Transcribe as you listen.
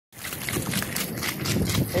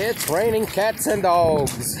It's raining cats and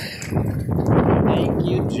dogs. Thank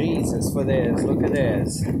you, Jesus, for this. Look at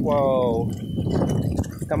this. Whoa.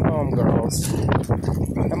 Come on, girls.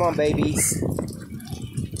 Come on, babies.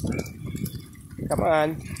 Come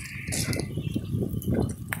on.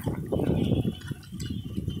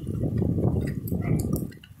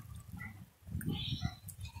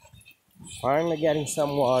 Finally getting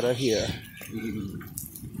some water here.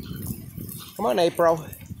 Come on, April.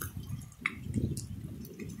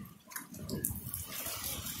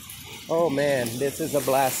 Oh man, this is a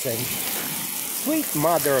blessing. Sweet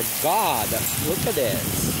Mother of God. Look at this.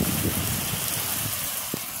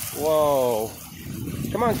 Whoa.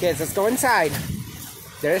 Come on, kids, let's go inside.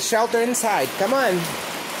 There's shelter inside. Come on.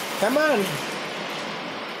 Come on.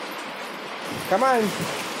 Come on.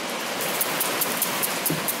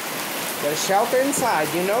 There's shelter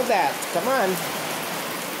inside. You know that. Come on.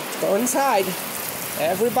 Let's go inside.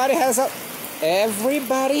 Everybody has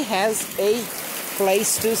a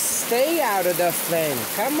place to stay out of the thing.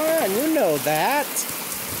 Come on, you know that.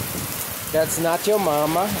 That's not your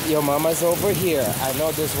mama. Your mama's over here. I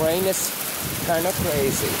know this rain is kind of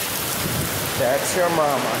crazy. That's your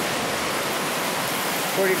mama.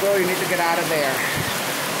 Before you go, you need to get out of there.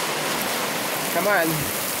 Come on.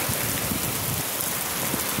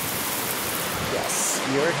 Yes,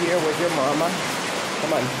 you're here with your mama.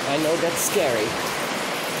 Come on, I know that's scary,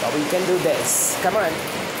 but we can do this. Come on.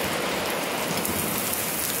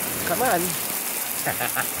 Come on.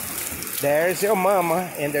 There's your mama,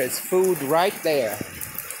 and there's food right there.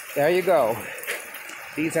 There you go.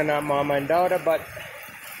 These are not mama and daughter, but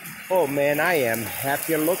oh man, I am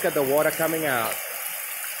happy. Look at the water coming out.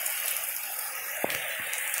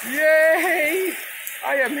 Yay!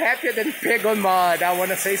 I am happier than pig on mud. I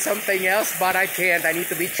want to say something else, but I can't. I need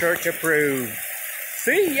to be church approved.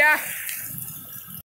 See ya!